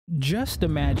Just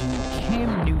imagine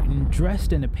Cam Newton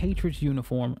dressed in a Patriots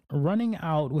uniform, running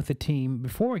out with the team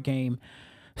before a game,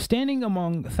 standing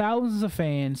among thousands of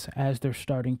fans as their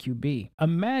starting QB.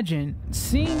 Imagine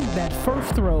seeing that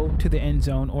first throw to the end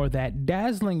zone or that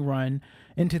dazzling run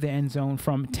into the end zone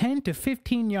from 10 to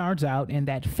 15 yards out and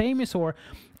that famous or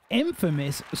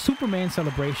infamous Superman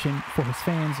celebration for his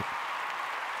fans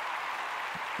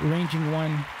ranging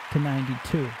 1 to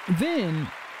 92. Then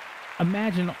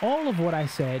imagine all of what I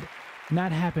said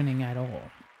not happening at all.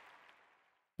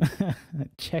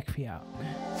 Check me out.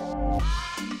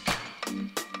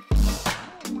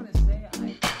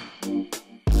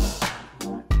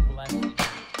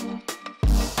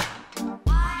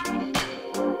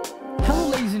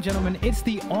 Ladies and gentlemen, it's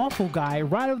the Awful Guy,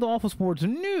 right of the Awful Sports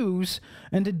News,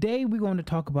 and today we're going to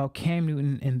talk about Cam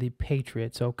Newton and the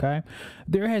Patriots, okay?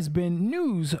 There has been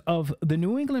news of the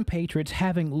New England Patriots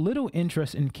having little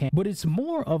interest in Cam, but it's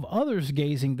more of others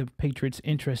gauging the Patriots'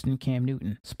 interest in Cam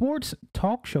Newton. Sports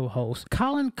talk show host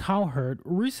Colin Cowherd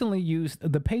recently used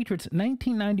the Patriots'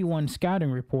 1991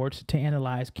 scouting reports to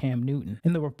analyze Cam Newton.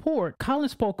 In the report, Colin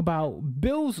spoke about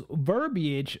Bill's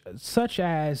verbiage such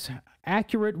as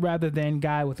accurate rather than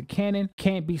guy with a cannon,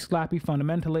 can't be sloppy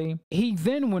fundamentally. He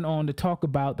then went on to talk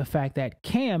about the fact that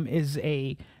Cam is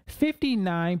a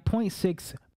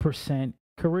 59.6%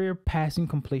 career passing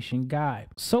completion guy.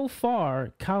 So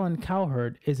far, Colin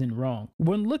Cowherd isn't wrong.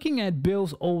 When looking at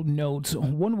Bill's old notes,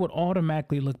 one would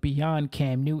automatically look beyond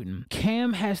Cam Newton.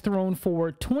 Cam has thrown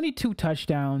for 22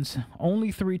 touchdowns,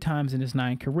 only 3 times in his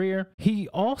 9 career. He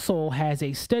also has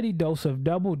a steady dose of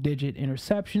double-digit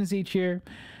interceptions each year,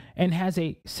 and has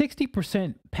a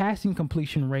 60% passing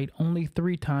completion rate only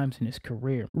 3 times in his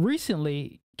career.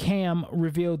 Recently, Cam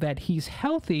revealed that he's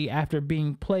healthy after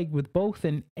being plagued with both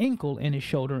an ankle and a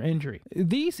shoulder injury.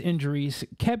 These injuries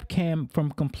kept Cam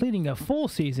from completing a full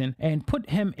season and put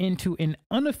him into an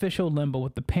unofficial limbo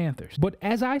with the Panthers. But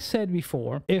as I said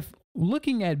before, if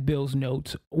looking at Bill's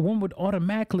notes, one would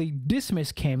automatically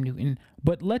dismiss Cam Newton,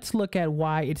 but let's look at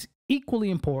why it's equally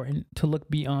important to look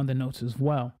beyond the notes as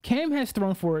well. Cam has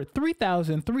thrown for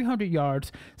 3,300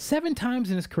 yards 7 times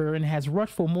in his career and has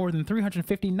rushed for more than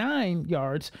 359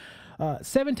 yards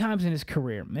 7 times in his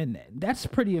career, and that's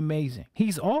pretty amazing.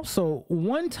 He's also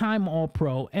one-time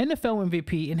All-Pro, NFL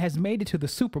MVP, and has made it to the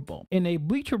Super Bowl. In a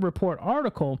Bleacher Report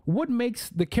article, what makes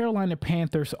the Carolina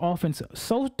Panthers offense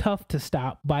so tough to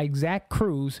stop by Zach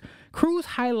Cruz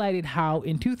highlighted how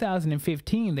in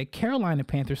 2015 the Carolina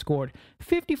Panthers scored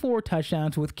 54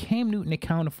 touchdowns with Cam Newton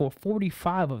accounted for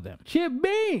 45 of them.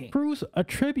 Jibby! Cruz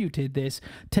attributed this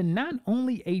to not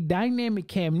only a dynamic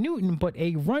Cam Newton, but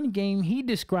a run game he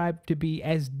described to be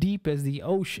as deep as the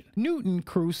ocean. Newton,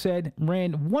 Cruz said,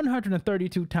 ran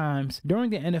 132 times during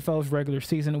the NFL's regular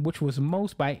season, which was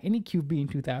most by any QB in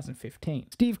 2015.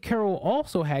 Steve Carroll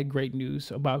also had great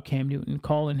news about Cam Newton,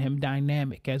 calling him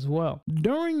dynamic as well.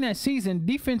 During that season,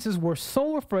 defenses were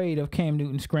so afraid of Cam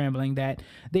Newton scrambling that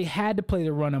they had to play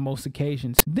the run on most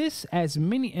occasions. This, as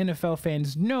many NFL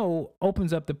fans know,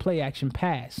 opens up the play-action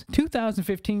pass.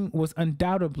 2015 was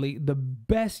undoubtedly the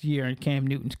best year in Cam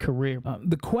Newton's career.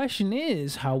 The question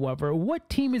is, however, what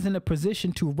team is in a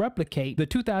position to replicate the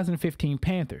 2015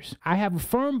 Panthers? I have a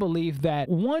firm belief that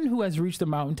one who has reached the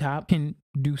mountaintop can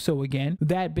do so again.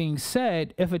 That being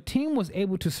said, if a team was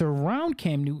able to surround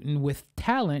Cam Newton with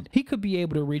talent, he could be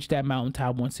able to reach that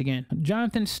mountaintop once again.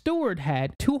 Jonathan Stewart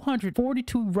had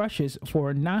 242 rushes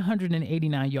for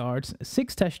 989 yards,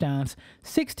 6 touchdowns,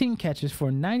 16 catches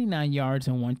for 99 yards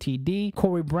and 1 TD.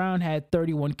 Corey Brown had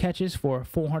 31 catches for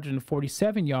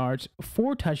 447 yards,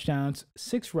 4 touchdowns,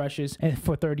 6 rushes and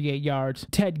for 38 yards.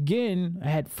 Ted Ginn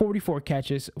had 44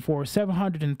 catches for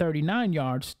 739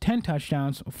 yards, 10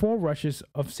 touchdowns, 4 rushes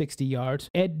of 60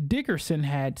 yards. Ed Dickerson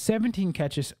had 17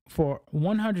 catches for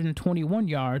 121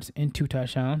 yards and 2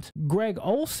 touchdowns. Greg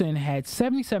Olsen had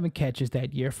 77 catches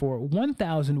that year for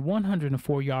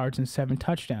 1,104 yards and 7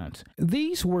 touchdowns.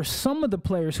 These were some of the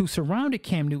players who surrounded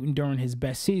Cam Newton during his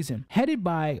best season. Headed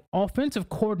by offensive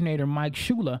coordinator Mike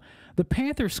Shula, the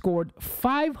Panthers scored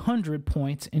 500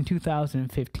 points in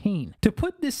 2015. To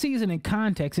put this season in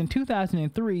context, in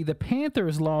 2003, the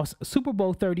Panthers lost Super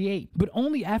Bowl 38, but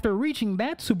only after reaching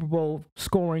that Super Bowl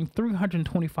scoring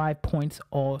 325 points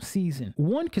all season.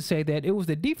 One could say that it was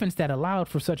the defense that allowed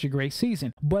for such a great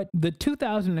season, but the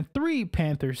 2003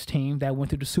 Panthers team that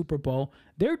went to the Super Bowl,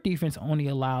 their defense only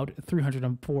allowed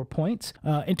 304 points.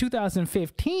 In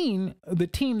 2015, the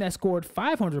team that scored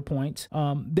 500 points,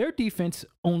 their defense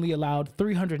only allowed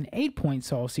 308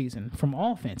 points all season from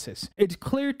offenses. It's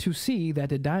clear to see that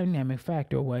the dynamic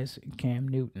factor was Cam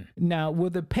Newton. Now,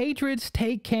 will the Patriots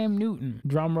take Cam Newton?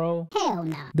 Drum roll. Hell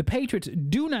no. The Patriots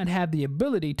do not have the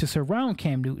ability to surround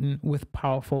Cam Newton with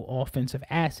powerful offensive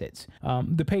assets.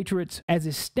 The Patriots, as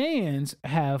it stands,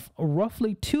 have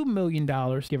roughly $2 million,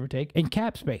 give or take, in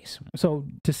cap space. So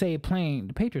to say it plain,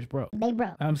 the Patriots broke. They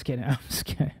broke. I'm just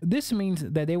kidding. This means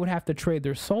that they would have to trade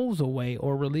their souls away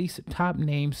or release top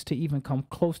names to even come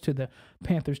close to the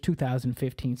Panthers'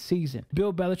 2015 season.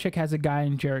 Bill Belichick has a guy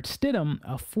in Jarrett Stidham,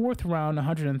 a 4th round,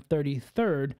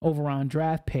 133rd overall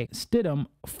draft pick. Stidham,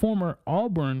 former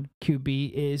Auburn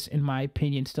QB, is, in my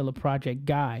opinion, still a project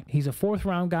guy. He's a 4th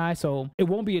round guy, so it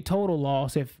won't be a total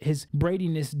loss if his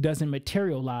Bradiness doesn't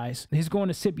materialize. He's going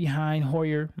to sit behind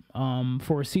Hoyer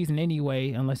for a season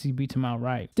anyway, unless he beats him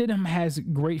outright. Stidham has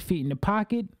great feet in the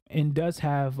pocket and does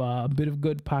have a bit of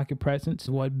good pocket presence,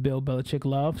 what Bill Belichick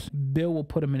loves. Bill will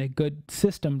put him in a good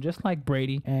system just like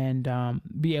Brady and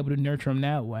be able to nurture him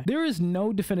that way. There is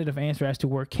no definitive answer as to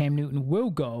where Cam Newton will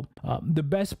go. The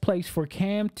best place for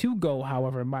Cam to go,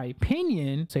 however, in my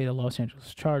opinion, say the Los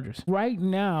Angeles Chargers. Right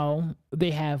now,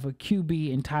 they have a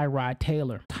QB in Tyrod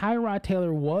Taylor. Tyrod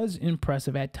Taylor was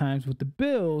impressive at times with the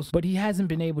Bills, but he hasn't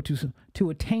been able to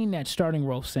attain that starting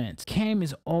role since. Cam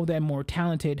is all that more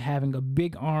talented, having a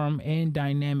big arm and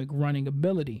dynamic running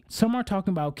ability. Some are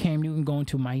talking about Cam Newton going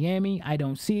to Miami. I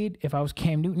don't see it. If I was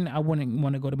Cam Newton, I wouldn't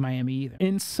want to go to Miami either.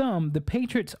 In sum, the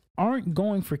Patriots aren't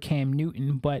going for Cam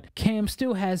Newton, but Cam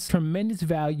still has tremendous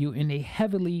value in a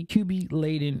heavily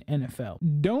QB-laden NFL.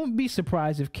 Don't be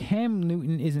surprised if Cam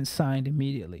Newton isn't signed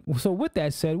immediately. So with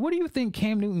that said, where do you think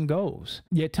Cam Newton goes?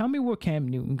 Yeah, tell me where Cam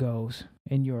Newton goes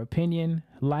in your opinion.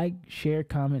 Like, share,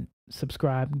 comment,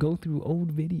 subscribe, go through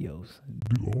old videos.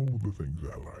 Do all the things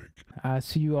I like. I'll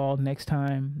see you all next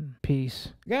time. Peace.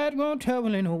 God's gonna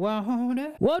travel in the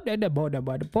water. What that boy.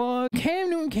 Cam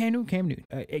Newton.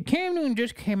 Cam Newton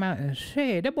just came out and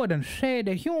said, that boy done said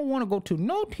that he don't want to go to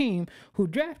no team who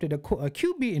drafted a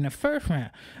QB in the 1st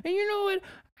round. And you know what?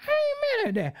 I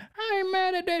ain't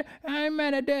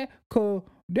mad at that. Cause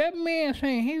that man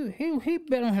saying he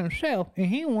bet on himself and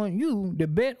he want you to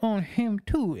bet on him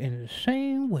too in the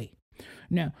same way.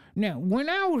 Now, when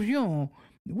I was young,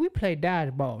 we played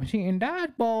dodgeball. See, in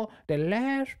dodgeball, the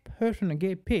last person to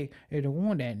get picked is the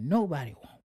one that nobody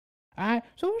wants. All right?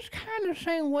 So it's kind of the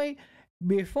same way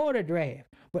before the draft.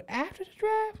 But after the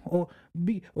draft,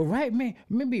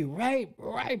 maybe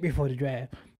right before the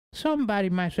draft,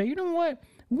 somebody might say, you know what?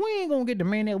 We ain't going to get the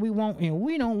man that we want, and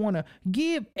we don't want to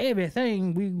give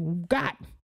everything we got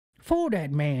for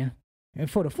that man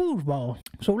and for the foosball.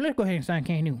 So let's go ahead and sign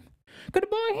Cam Newton. Because the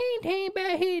boy, he ain't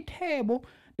bad, he ain't terrible.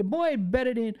 The boy is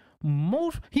better than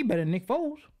he better than Nick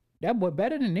Foles. That boy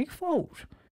better than Nick Foles.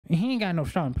 And he ain't got no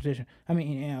starting position.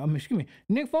 Excuse me.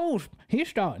 Nick Foles, he's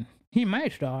starting. He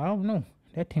might start, I don't know.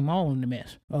 That team all in the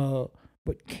mess.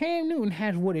 But Cam Newton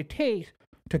has what it takes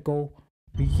to go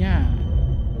beyond.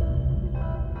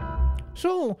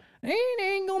 So, it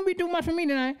ain't gonna be too much for me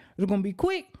tonight. It's gonna be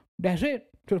quick. That's it.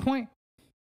 To the point.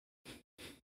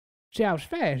 See, I was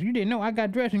fast. You didn't know. I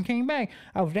got dressed and came back.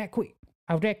 I was that quick.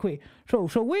 So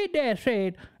with that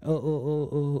said,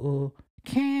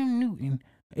 Cam Newton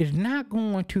is not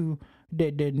going to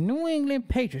the New England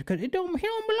Patriots because he don't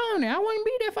belong there. I wouldn't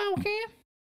be there if I was Cam.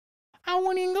 I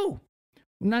wouldn't even go.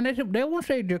 Now, they won't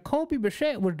say Jacoby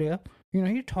Brissett was there. You know,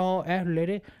 he's tall,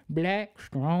 athletic, black,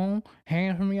 strong,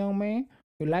 handsome young man.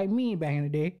 Like me back in the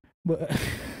day. But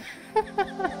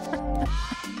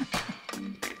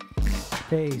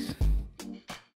peace.